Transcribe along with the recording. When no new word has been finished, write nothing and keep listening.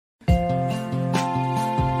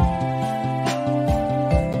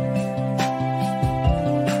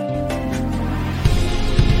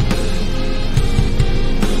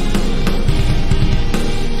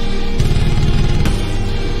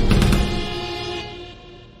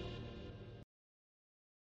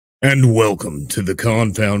And welcome to the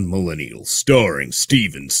Confound Millennials, starring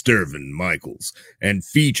Steven Sturvin Michaels and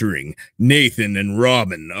featuring Nathan and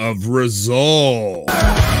Robin of Resolve.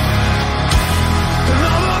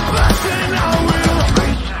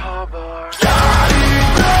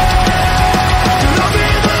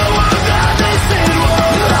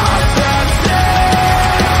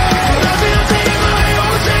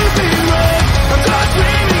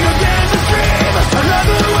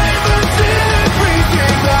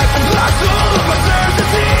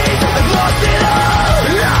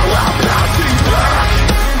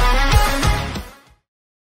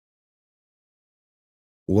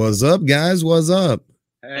 What's up, guys? What's up?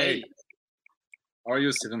 Hey. How are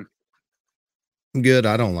you, Steven? Good.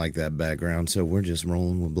 I don't like that background, so we're just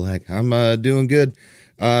rolling with black. I'm doing good.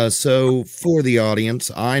 So for the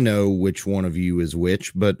audience, I know which one of you is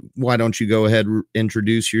which, but why don't you go ahead,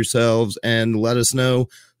 introduce yourselves and let us know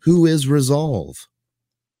who is Resolve?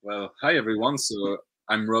 Well, hi everyone. So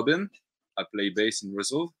I'm Robin. I play bass in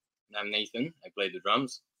Resolve. And I'm Nathan. I play the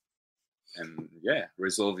drums. And yeah,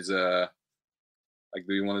 Resolve is like,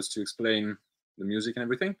 do you want us to explain the music and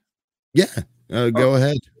everything? Yeah, go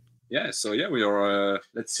ahead. Yeah, so yeah, we are,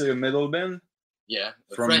 let's say, a metal band. Yeah,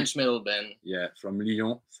 French metal band. Yeah, from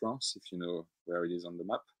Lyon, France, if you know where it is on the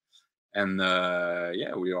map. And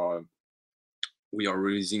yeah, we are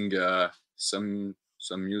releasing some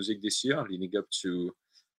music this year, leading up to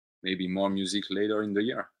maybe more music later in the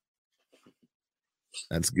year.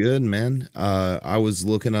 That's good, man. I was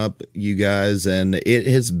looking up you guys, and it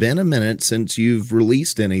has been a minute since you've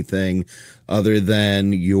released anything other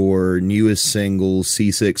than your newest single,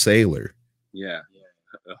 Seasick Sailor. Yeah,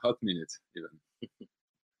 a hot minute even.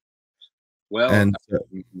 Well, and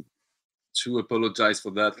to apologize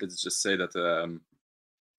for that, let's just say that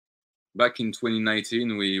back in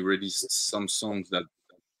 2019, we released some songs that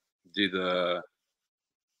did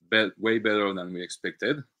way better than we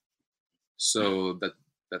expected. So that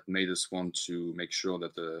made us want to make sure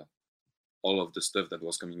that all of the stuff that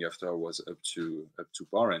was coming after was up to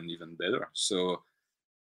par and even better. So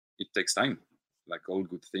it takes time, like all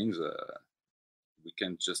good things. We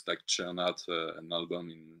can't just like churn out an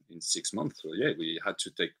album in 6 months. So yeah, we had to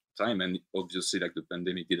take time, and obviously like the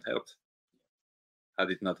pandemic did help. Had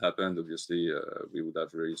it not happened, obviously we would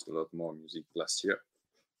have released a lot more music last year.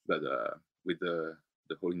 But with the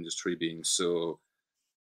whole industry being so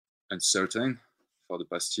uncertain for the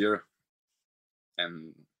past year,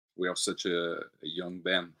 and we are such a young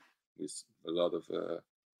band with a lot of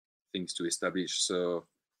things to establish, so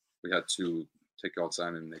we had to take our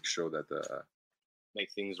time and make sure that make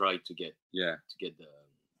things right to get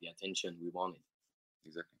the attention we wanted.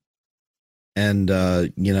 Exactly. And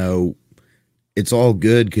you know, it's all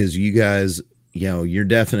good because you guys, you know, you're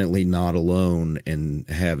definitely not alone in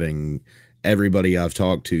having everybody I've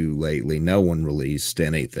talked to lately. No one released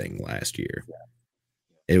anything last year.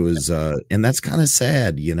 It was and that's kind of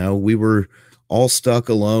sad, you know. We were all stuck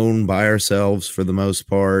alone by ourselves for the most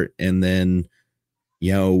part, and then,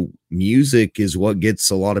 you know, music is what gets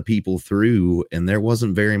a lot of people through, and there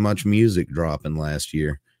wasn't very much music dropping last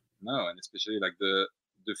year. No, and especially like the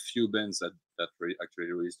few bands that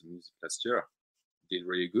actually released the music last year did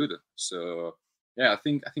really good. So yeah, I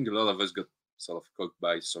think a lot of us got sort of caught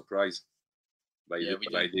by surprise by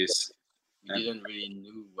this. We didn't really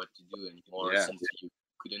know what to do anymore since you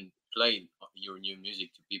couldn't play your new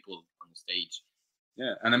music to people on the stage.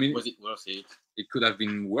 Yeah, and I mean, was it worth it? It could have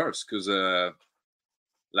been worse because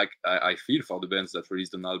like I feel for the bands that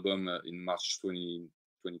released an album in March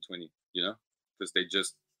 2020, you know, because they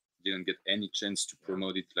just didn't get any chance to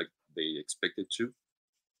promote it like they expected to.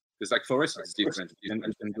 Because like for us, it's different. We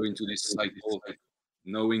can go into this cycle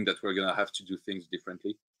knowing that we're gonna have to do things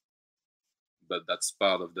differently, but that's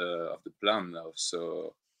part of the plan now.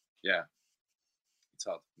 So yeah, it's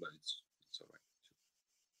hard, but it's all right.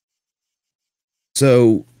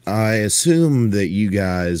 So I assume that you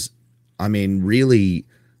guys, I mean, really,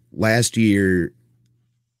 last year,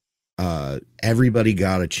 everybody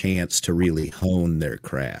got a chance to really hone their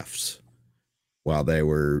crafts while they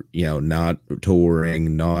were, you know, not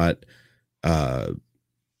touring, not,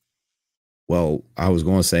 well, I was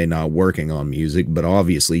going to say not working on music, but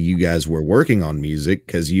obviously you guys were working on music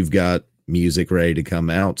because you've got music ready to come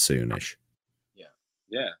out soonish.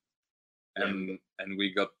 Yeah. And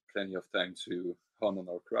we got plenty of time to hone on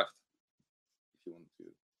our craft, if you want to.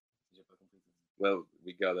 Well,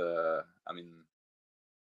 we got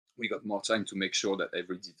we got more time to make sure that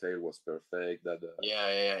every detail was perfect, that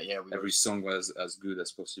every song was as good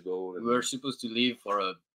as possible. We were supposed to leave for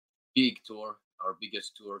a big tour, our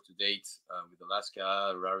biggest tour to date, with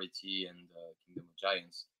Alaska, Rarity, and Kingdom of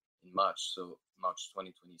Giants. in March, so March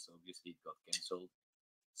 2020. So obviously it got cancelled.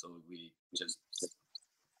 So we just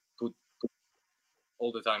put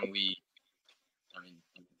all the time I mean,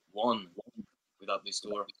 won without this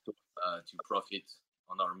tour to profit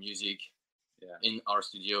on our music in our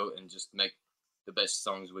studio and just make the best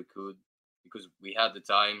songs we could, because we had the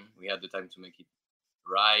time to make it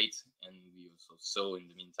right, and we also saw in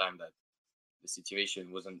the meantime that the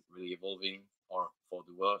situation wasn't really evolving or for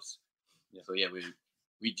the worse. So yeah,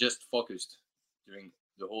 we just focused during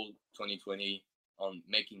the whole 2020 on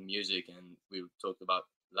making music, and we talked about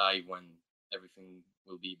live when everything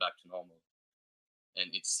will be back to normal.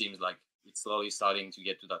 And it seems like it's slowly starting to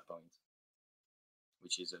get to that point,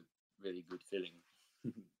 which is a really good feeling.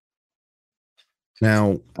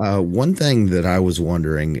 Now, one thing that I was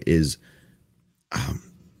wondering is, um,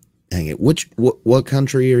 dang it, what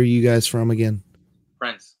country are you guys from again?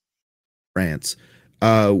 France. France.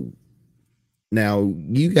 Uh, Now,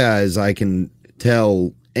 you guys, I can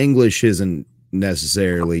tell English isn't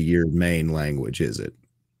necessarily your main language, is it?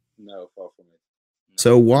 No, far from it. No.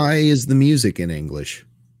 So why is the music in English?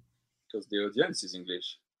 Because the audience is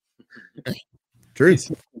English. True.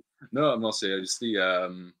 No, more seriously,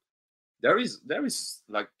 there is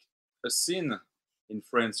like a scene in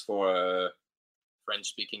France for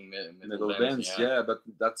French-speaking metal bands, yeah, but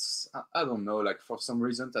that's I don't know, like for some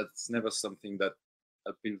reason that's never something that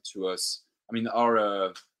appealed to us. I mean,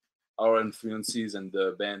 our influences and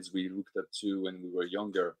the bands we looked up to when we were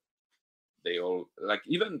younger, they all like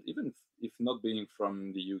even if not being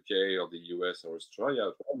from the UK or the US or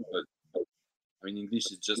Australia, but I mean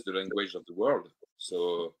English is just the language of the world,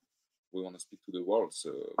 so we want to speak to the world,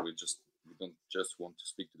 so we don't just want to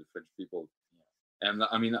speak to the French people. And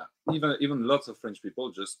I mean, even lots of French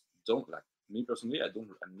people just don't like me personally.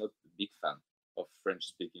 I'm not a big fan of French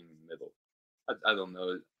speaking metal. I don't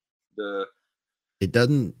know the. It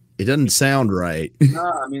doesn't sound right.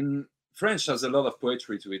 Nah, I mean, French has a lot of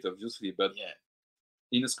poetry to it, obviously, but yeah,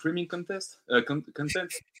 in a screaming contest,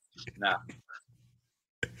 content, nah.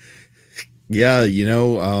 Yeah,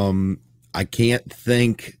 I can't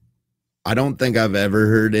think. I don't think I've ever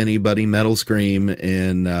heard anybody metal scream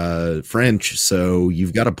in French, so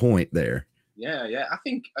you've got a point there. Yeah. I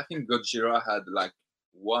think Gojira had like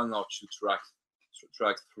one or two tracks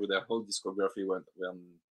through their whole discography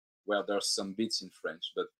where there's some beats in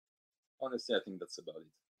French, but honestly, I think that's about it.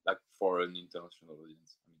 Like for an international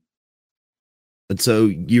audience. I mean, But so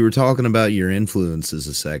you were talking about your influences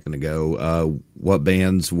a second ago. What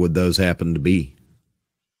bands would those happen to be?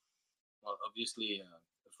 well, obviously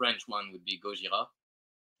the French one would be Gojira,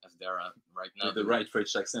 as they're right now with the right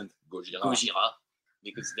French accent, Gojira,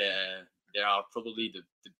 because they are probably the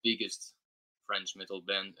biggest French metal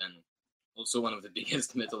band and also one of the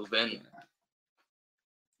biggest metal band.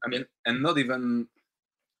 I mean, and not even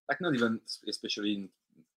especially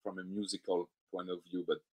from a musical point of view,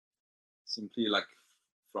 but simply like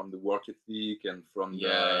from the work ethic and from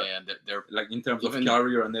they're like in terms of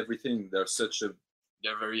career and everything, they're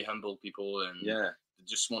very humble people, and yeah, they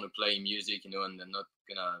just want to play music, and they're not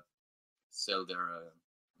gonna sell their.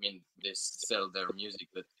 I mean, they sell their music,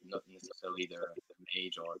 but not necessarily their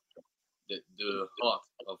age or the heart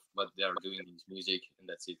of what they're doing is music, and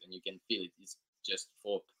that's it. And you can feel it. It's just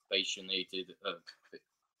for passionated,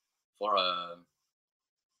 for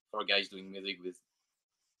guys doing music with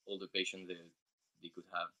all the passion they could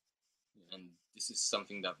have. And this is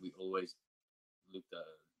something that we always looked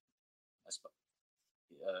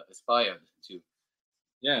aspired to.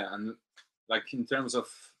 Yeah, and like in terms of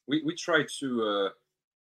we try to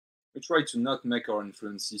not make our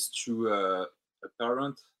influences too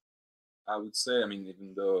apparent. I would say. I mean,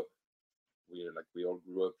 even though we all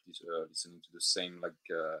grew up listening to the same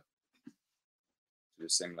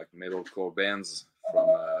metalcore bands from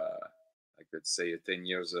like let's say 10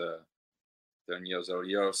 years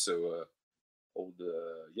earlier. So all the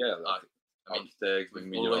like Architect,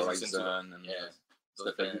 Meteor Horizon, and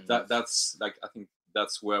stuff like that. That's like I think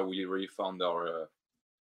that's where we really found our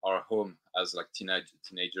home as like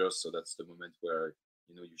teenagers. So that's the moment where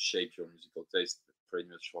you shape your musical taste pretty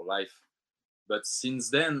much for life. But since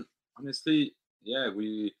then, honestly, yeah,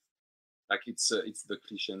 we like it's the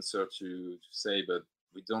cliche answer to say, but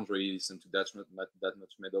we don't really listen to that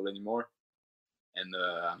much metal anymore, and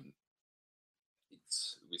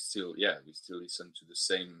we still listen to the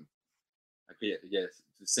same the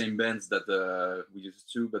same bands that we used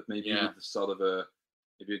to, but maybe with sort of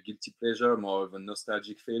maybe a guilty pleasure, more of a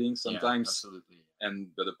nostalgic feeling sometimes. Absolutely.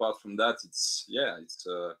 But apart from that, it's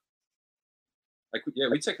like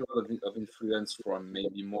we take a lot of influence from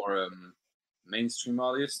maybe more mainstream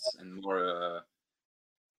artists and more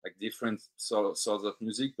like different sorts of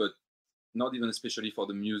music, but not even especially for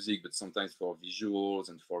the music, but sometimes for visuals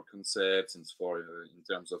and for concepts and for in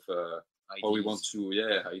terms of how we want to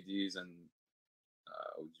ideas and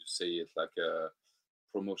how would you say it, like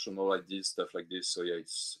promotional ideas, stuff like this. So yeah,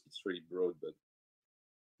 it's really broad, but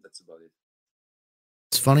that's about it.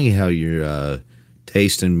 It's funny how your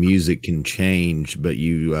taste in music can change, but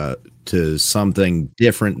you to something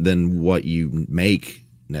different than what you make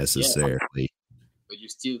necessarily. But you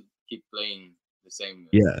still keep playing the same.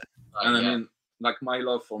 Yeah. And I mean, like my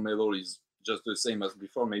love for metal is just the same as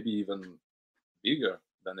before, maybe even bigger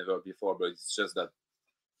than ever before. But it's just that,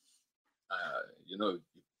 you know,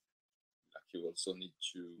 like you also need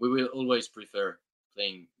to. We will always prefer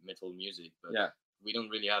playing metal music, but yeah, we don't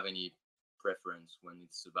really have any preference when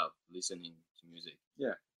it's about listening to music.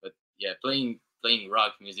 Yeah. But yeah, playing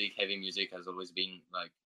rock music, heavy music has always been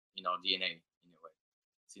like in our DNA in a way,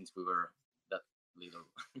 since we were that little.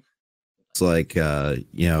 It's like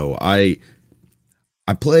you know, I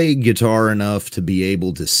play guitar enough to be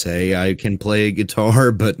able to say I can play a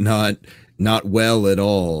guitar, but not well at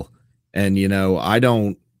all. And you know, I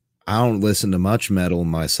don't listen to much metal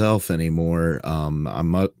myself anymore. I'm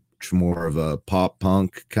much more of a pop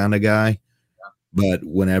punk kind of guy. But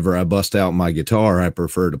whenever I bust out my guitar, I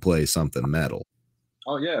prefer to play something metal.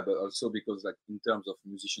 Oh yeah, but also because like in terms of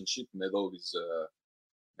musicianship, metal is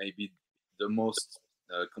maybe the most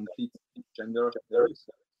complete genre there is.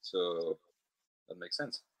 So that makes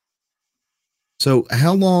sense. So,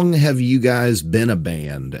 how long have you guys been a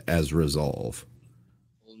band as Resolve?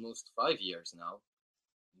 Almost 5 years now.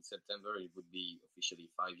 In September, it would be officially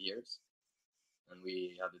 5 years. And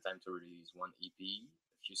we had the time to release one EP, a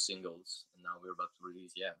few singles, and now we're about to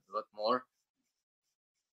release, a lot more.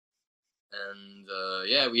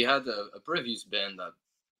 And we had a previous band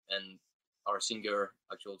and our singer,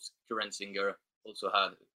 actual current singer, also had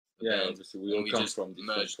a band. Obviously we all come from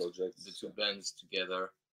different merged projects. The two bands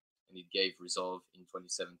together, and it gave Resolve in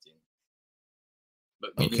 2017.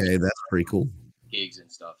 But okay, that's pretty cool. Gigs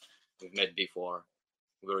and stuff. We've met before.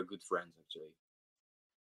 We were good friends, actually.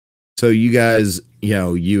 So you guys, you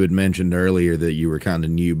know, you had mentioned earlier that you were kind of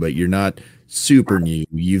new, but you're not super new.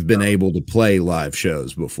 You've been able to play live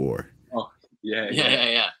shows before. Oh,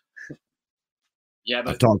 yeah. Yeah,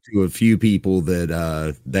 but I've talked to a few people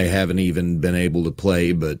that they haven't even been able to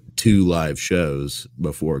play but 2 live shows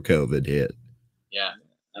before COVID hit. Yeah.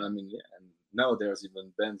 And I mean, and now there's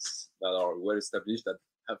even bands that are well established that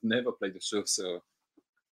have never played a show, so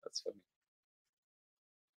that's funny.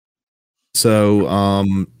 So,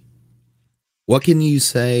 what can you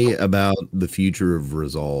say about the future of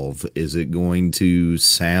Resolve? Is it going to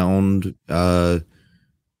sound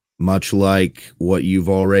much like what you've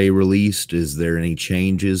already released? Is there any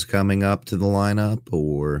changes coming up to the lineup,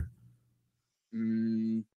 or?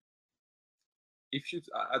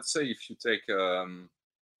 I'd say if you take the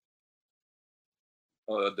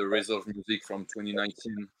Resolve music from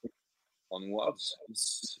 2019 onwards,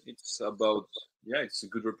 it's about it's a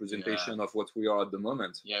good representation of what we are at the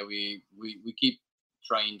moment. Yeah, we keep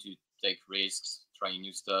trying to take risks, trying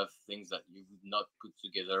new stuff, things that you would not put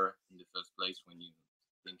together in the first place when you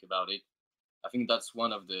think about it. I think that's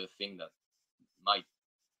one of the things that might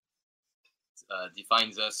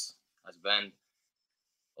defines us as band.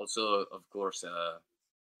 Also, of course, the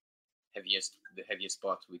heaviest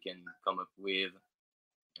part we can come up with.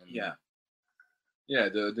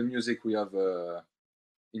 And the music we have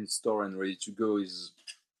in store and ready to go is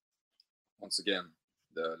once again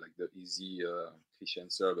the easy cliche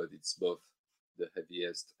answer, but it's both the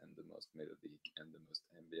heaviest and the most melodic and the most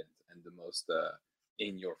ambient and the most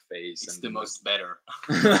in your face. It's and the most better.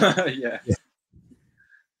 yeah.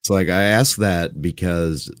 It's like I asked that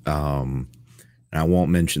because I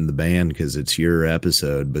won't mention the band because it's your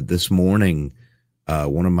episode, but this morning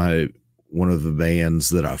one of the bands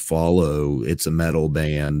that I follow, it's a metal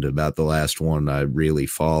band, about the last one I really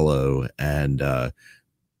follow, and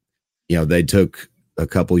you know, they took a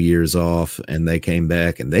couple years off and they came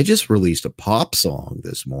back and they just released a pop song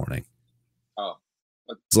this morning. Oh,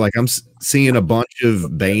 it's like I'm seeing a bunch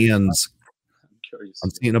of bands.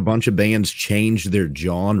 I'm seeing a bunch of bands change their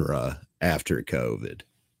genre after COVID.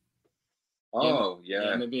 Oh,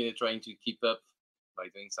 yeah. Maybe they're trying to keep up by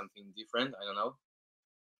doing something different. I don't know.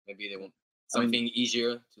 Maybe they want something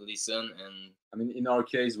easier to listen. And I mean, in our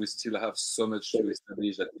case, we still have so much to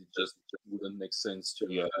establish that it just wouldn't make sense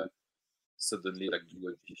to suddenly like do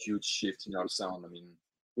a huge shift in our sound. I mean,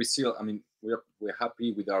 we're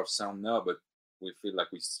happy with our sound now, but we feel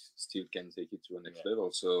like we still can take it to a next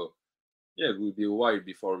level. So yeah, it will be a while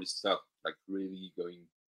before we start like really going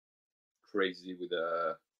crazy with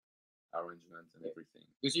arrangement and everything.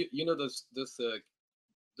 Because you know those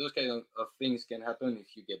kind of things can happen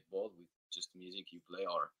if you get bored with just music you play,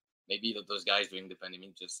 or maybe those guys during the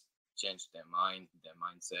pandemic just changed their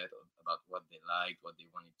mindset about what they liked, what they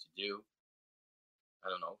wanted to do. I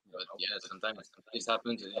don't know, but yeah, sometimes this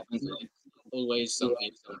happens. It happens. It's always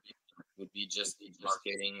something would be just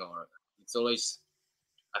marketing, or it's always.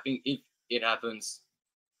 I think if it happens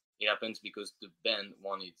because the band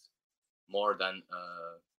wanted more than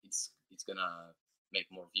it's gonna make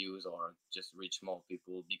more views or just reach more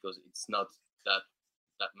people because it's not that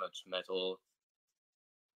much metal.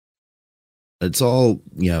 It's all,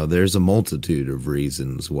 there's a multitude of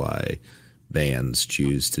reasons why bands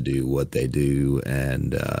choose to do what they do.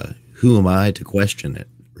 And who am I to question it,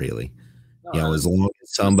 really? No, As long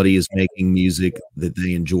as somebody is making music that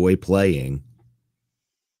they enjoy playing,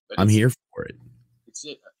 But I'm here for it.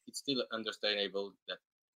 it's still understandable that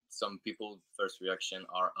some people first reaction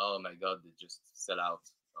are, oh my god, they just sell out,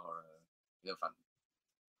 or fun.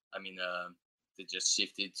 I mean, they just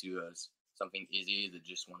shifted to something easy. They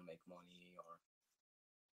just want to make money, or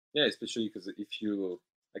yeah, especially because if you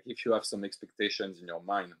have some expectations in your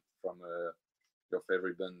mind from your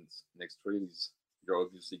favorite band's next release, you're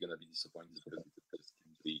obviously gonna be disappointed because it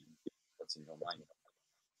can be what's in your mind.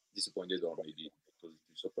 Disappointed or maybe positively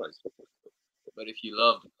surprised. But if you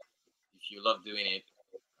love doing it,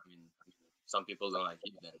 I mean, some people don't like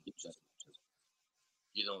it, then just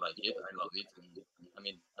you don't like it. I love it, and I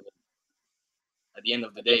mean, at the end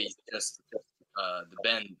of the day, it's just the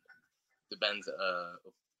band's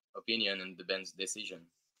opinion and the band's decision.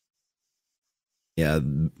 Yeah,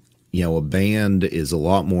 a band is a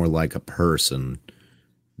lot more like a person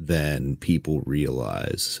than people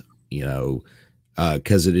realize,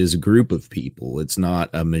 because it is a group of people. It's not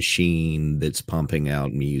a machine that's pumping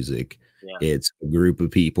out music. Yeah. It's a group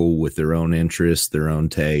of people with their own interests, their own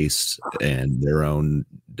tastes, and their own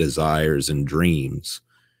desires and dreams.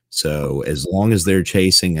 So as long as they're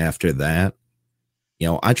chasing after that,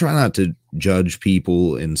 I try not to judge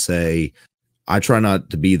people and say, I try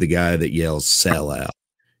not to be the guy that yells sell out,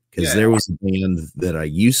 because there was a band that I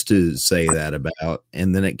used to say that about,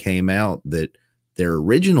 and then it came out that their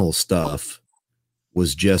original stuff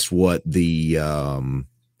was just what the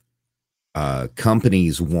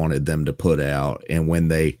companies wanted them to put out, and when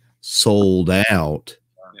they sold out,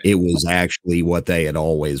 it was actually what they had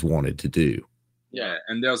always wanted to do. Yeah,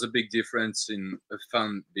 and there's a big difference in a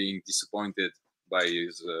fan being disappointed by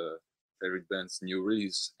his favorite band's new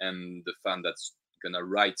release and the fan that's gonna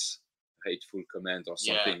write a hateful comment or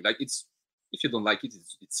something. Yeah. Like, it's, if you don't like it,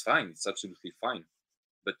 it's fine. It's absolutely fine.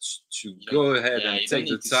 But to go ahead and take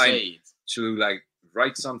the time to like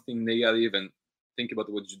write something negative and think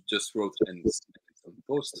about what you just wrote and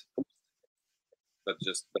post, but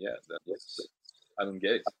just that's, I don't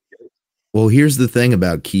get it. Well, here's the thing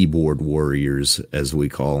about keyboard warriors, as we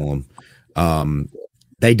call them.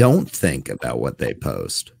 They don't think about what they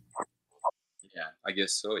post. Yeah, I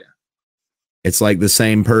guess so, yeah. It's like the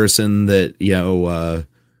same person that,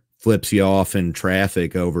 flips you off in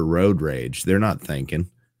traffic over road rage. They're not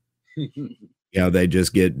thinking. They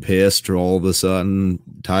just get pissed all of a sudden,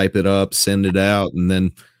 type it up, send it out, and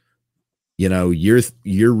then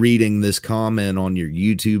you're reading this comment on your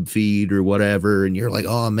YouTube feed or whatever, and you're like,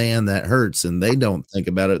 oh man, that hurts, and they don't think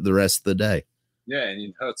about it the rest of the day. Yeah, and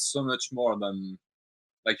it hurts so much more than,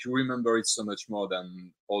 like, you remember it so much more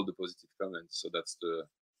than all the positive comments. So that's the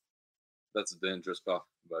dangerous part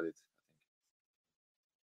about it.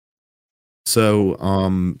 So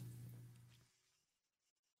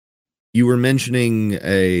you were mentioning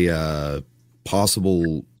a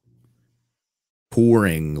possible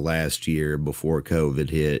touring last year before COVID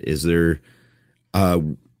hit. Is there I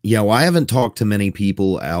haven't talked to many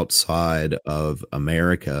people outside of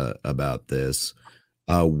America about this.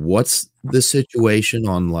 What's the situation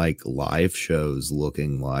on like live shows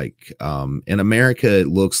looking like? In America, it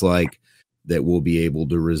looks like that we'll be able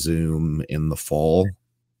to resume in the fall.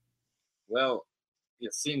 Well,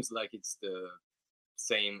 it seems like it's the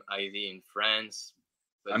same idea in France,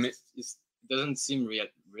 but I mean, it doesn't seem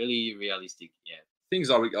really realistic yet. Things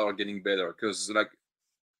are getting better because like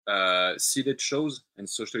seated shows and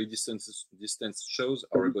socially distanced shows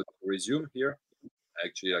are about to resume here.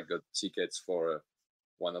 Actually, I got tickets for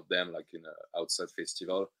one of them, like in an outside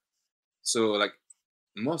festival. So like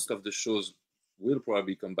most of the shows will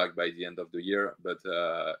probably come back by the end of the year, but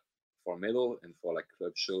for metal and for like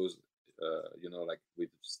club shows, like with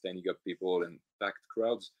standing up people and packed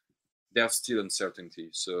crowds, there's still uncertainty.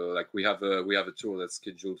 So like we have a tour that's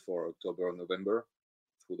scheduled for October or November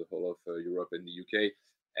through the whole of Europe and the UK,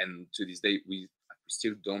 and to this day we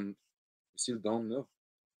still don't know.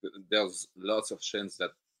 there's lots of chance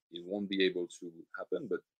that it won't be able to happen.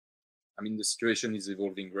 But I mean, the situation is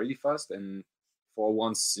evolving really fast, and for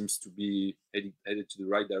once seems to be headed to the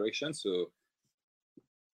right direction. So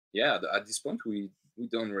yeah, at this point, we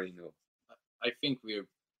don't really know. I think we're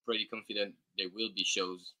pretty confident there will be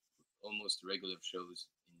shows, almost regular shows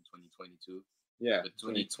in 2022. Yeah, but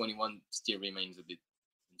 2021 still remains a bit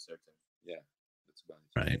uncertain. Yeah, that's about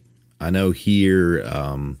it. Right. I know here,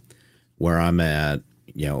 where I'm at,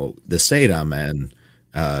 the state I'm in,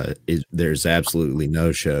 there's absolutely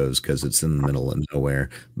no shows because it's in the middle of nowhere.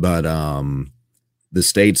 But the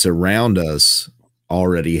states around us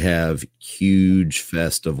already have huge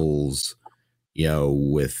festivals,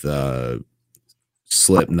 with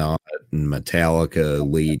Slipknot and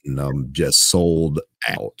Metallica leading them, just sold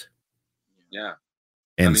out. Yeah.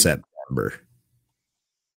 In September.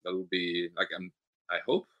 That would be like, I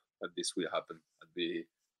hope that this will happen. I'd be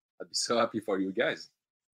so happy for you guys.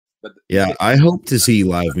 But yeah, I hope to see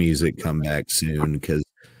live music come back soon, because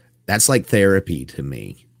that's like therapy to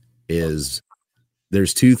me. There's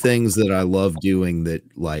two things that I love doing that,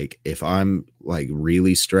 like, if I'm like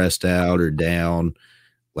really stressed out or down,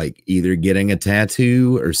 like either getting a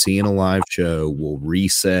tattoo or seeing a live show will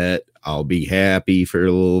reset. I'll be happy for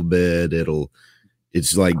a little bit.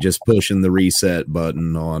 It's like just pushing the reset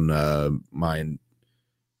button on my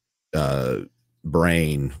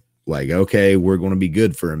brain. Like, okay, we're going to be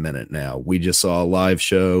good for a minute now. We just saw a live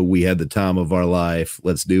show. We had the time of our life.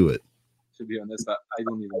 Let's do it. To be honest, I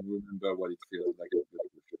don't even remember what it feels like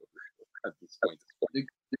at this point.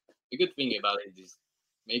 The good thing about it is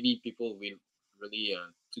maybe people will really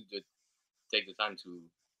take the time to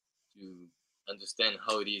understand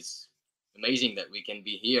how it is amazing that we can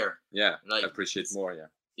be here. Yeah, like, appreciate more. Yeah,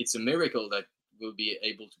 it's a miracle that we'll be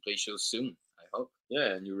able to play shows soon, I hope.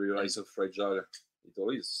 Yeah, and you realize how fragile it all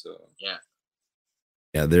is. So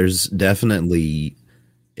yeah, there's definitely,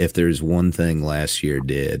 if there's one thing last year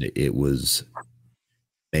did, it was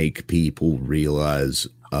make people realize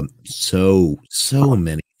so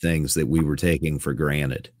many things that we were taking for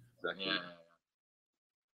granted. Exactly. Yeah.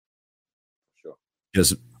 Sure.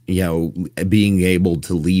 Just, being able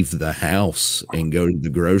to leave the house and go to the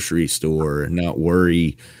grocery store and not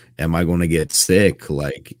worry, am I going to get sick?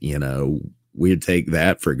 Like, we'd take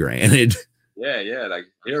that for granted. Yeah. Like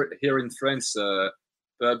here in France,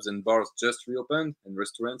 pubs and bars just reopened, and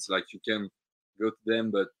restaurants, like, you can go to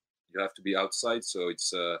them, but you have to be outside. So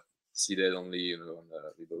it's seated only, on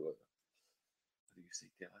the little, how do you say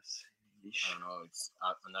terrace in English? I don't know. It's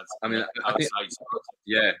outside.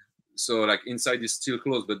 Yeah. So like inside is still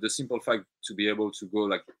closed, but the simple fact to be able to go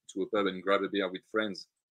like to a pub and grab a beer with friends,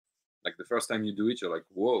 like the first time you do it, you're like,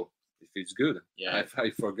 whoa, it feels good. Yeah, I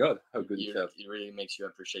forgot how good it felt. It really makes you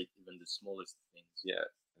appreciate even the smallest things. Yeah,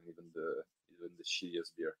 and even the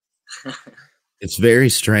shittiest beer. It's very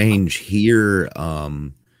strange here.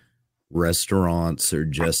 Restaurants are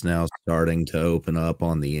just now starting to open up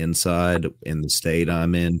on the inside in the state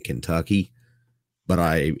I'm in, Kentucky. But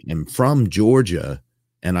I am from Georgia,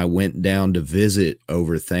 and I went down to visit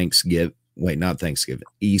over Thanksgiving. Wait, not Thanksgiving,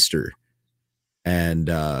 Easter. And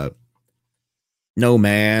no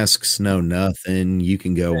masks, no nothing. You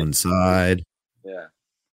can go inside. Yeah.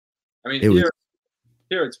 I mean,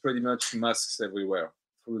 here it's pretty much masks everywhere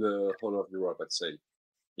through the whole of Europe, I'd say.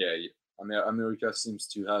 Yeah, America seems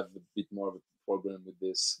to have a bit more of a problem with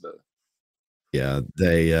this. But yeah,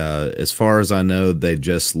 they, as far as I know, they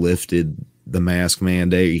just lifted the mask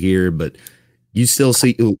mandate here, but you still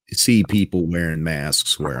see people wearing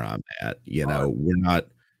masks where I'm at. We're not,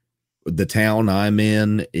 the town I'm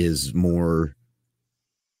in is more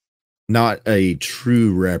not a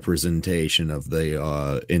true representation of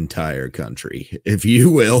the entire country, if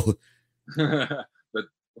you will. But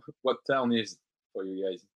what town is for you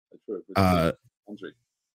guys? Country.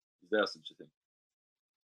 Is there such a thing?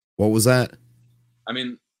 What was that? I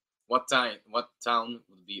mean, what town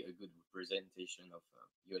would be a good representation of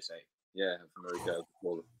USA? Yeah, of America.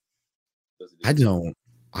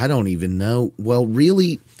 I don't even know. Well,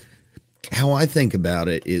 really, how I think about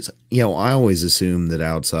it is, I always assume that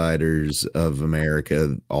outsiders of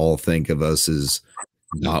America all think of us as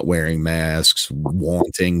not wearing masks,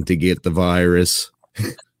 wanting to get the virus.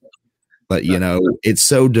 But, it's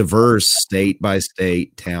so diverse, state by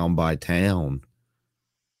state, town by town,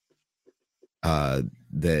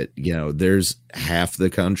 that, there's half the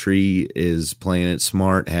country is playing it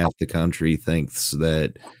smart. Half the country thinks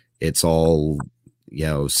that it's all,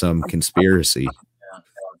 some conspiracy.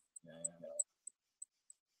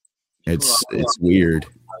 It's weird.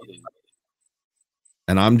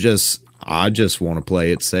 And I just want to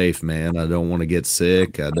play it safe, man. I don't want to get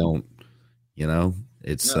sick. I don't,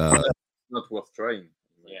 It's No, it's not worth trying.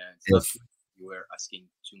 Yeah, it's not. if You were asking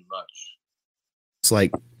too much. it's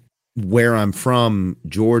like where I'm from,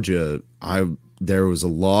 Georgia, there was a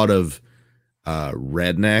lot of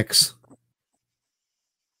rednecks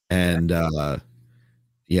and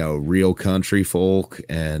real country folk,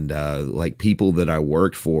 and like people that I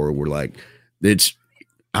worked for were like, it's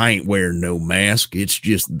I ain't wearing no mask. It's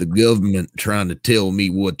just the government trying to tell me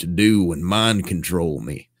what to do and mind control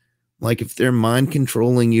me. Like, if they're mind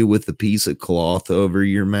controlling you with a piece of cloth over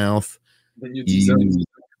your mouth, Then you deserve you,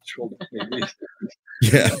 control, maybe.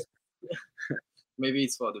 yeah, Maybe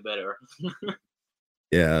it's for the better.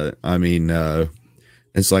 yeah. I mean,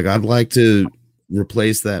 it's like I'd like to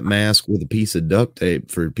replace that mask with a piece of duct tape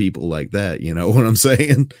for people like that. You know what I'm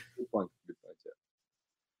saying? Good point. Good point. Yeah.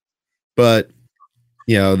 But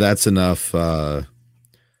that's enough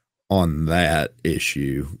on that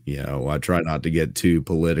issue. I try not to get too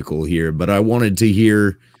political here, but I wanted to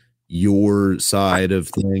hear your side of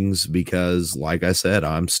things because, like I said,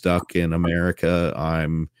 I'm stuck in America.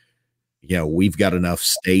 We've got enough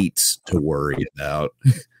states to worry about.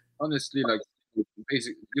 Honestly, like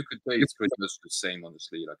basically, you could say it's pretty much the same.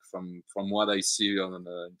 Honestly, like from what I see on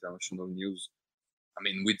the international news, I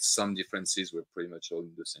mean, with some differences, we're pretty much all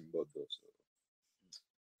in the same boat, though. So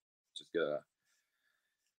just gotta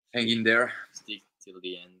hang in there. Stick till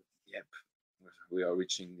the end. Yep, we are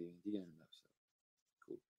reaching the end now. So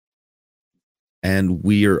cool. And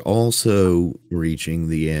we are also reaching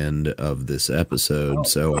the end of this episode.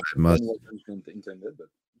 So I must. Intended,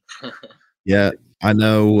 but Yeah, I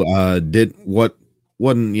know.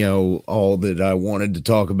 Wasn't all that I wanted to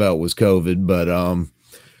talk about was COVID, but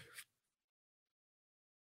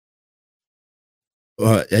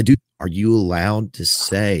I do. Are you allowed to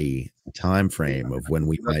say a time frame of when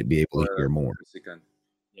we might be able to hear more?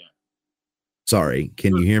 Yeah. Sorry,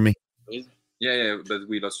 can you hear me? Yeah, but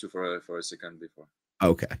we lost you for a second before.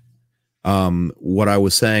 Okay. What I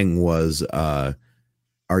was saying was, are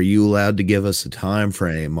you allowed to give us a time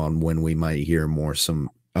frame on when we might hear some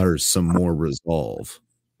more Resolve?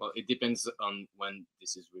 Well, it depends on when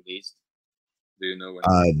this is released. Do you know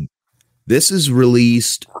when? This is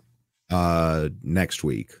released next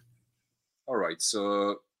week. All right,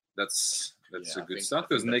 so that's a good start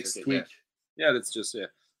because next week,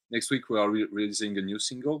 next week we are releasing a new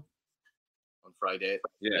single on Friday.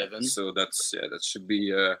 Yeah, 11. So that should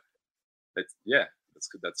be that's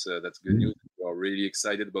good. That's good news. We are really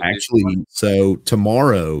excited about actually this one. So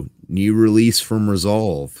tomorrow, new release from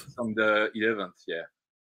Resolve on the 11th.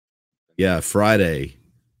 Yeah, Friday.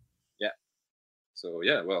 Yeah. So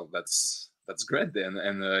well, that's great then,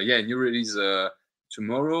 and new release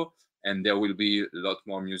tomorrow, and there will be a lot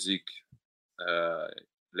more music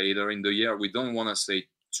later in the year. We don't want to say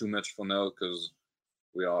too much for now because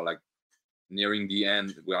we are like nearing the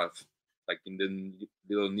end. We are like in the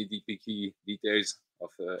little nitty-picky details of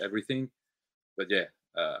everything, but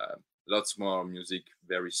lots more music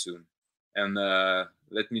very soon. And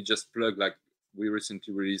let me just plug, like, we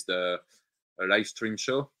recently released a live stream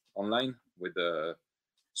show online with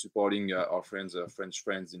supporting our friends, French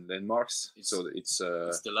friends in Landmarks. So it's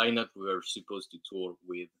the lineup we were supposed to tour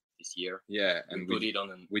with this year. Yeah, and we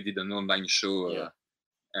did an online show.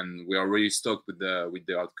 And we are really stoked with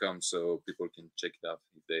the outcome, so people can check it out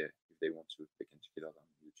if they want to. They can check it out on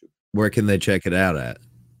YouTube. Where can they check it out at?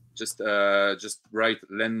 Just write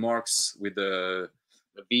Landmarks with the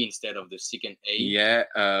B instead of the second A. Yeah,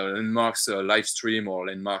 Landmarks live stream or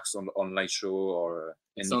Landmarks online show or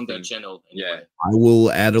it's on their channel. Anyway. Yeah, I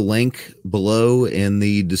will add a link below in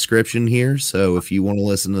the description here. So if you want to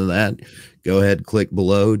listen to that, go ahead, click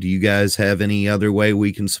below. Do you guys have any other way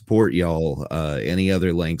we can support y'all? Any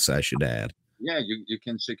other links I should add? Yeah, you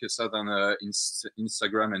can check us out on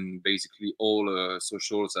Instagram and basically all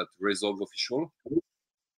socials at Resolve Official.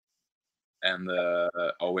 And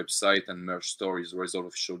our website and merch store is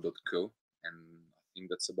resolveofficial.co. And I think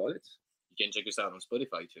that's about it. You can check us out on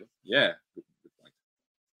Spotify too. Yeah, good point.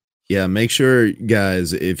 Yeah, make sure,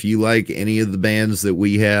 guys, if you like any of the bands that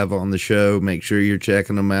we have on the show, make sure you're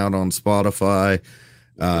checking them out on Spotify.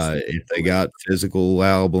 If they got physical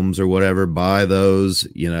albums or whatever, buy those.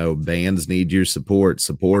 Bands need your support.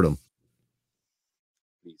 Support them.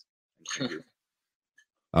 Please. Thank you.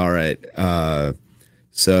 All right.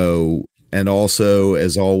 So, and also,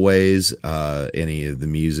 as always, any of the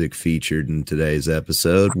music featured in today's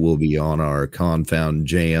episode will be on our Confound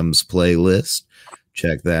Jams playlist.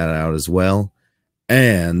 Check that out as well.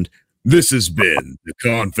 And this has been the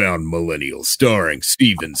Confound Millennial, starring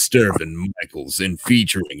Steven Sturvin Michaels and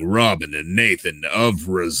featuring Robin and Nathan of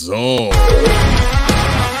Resolve.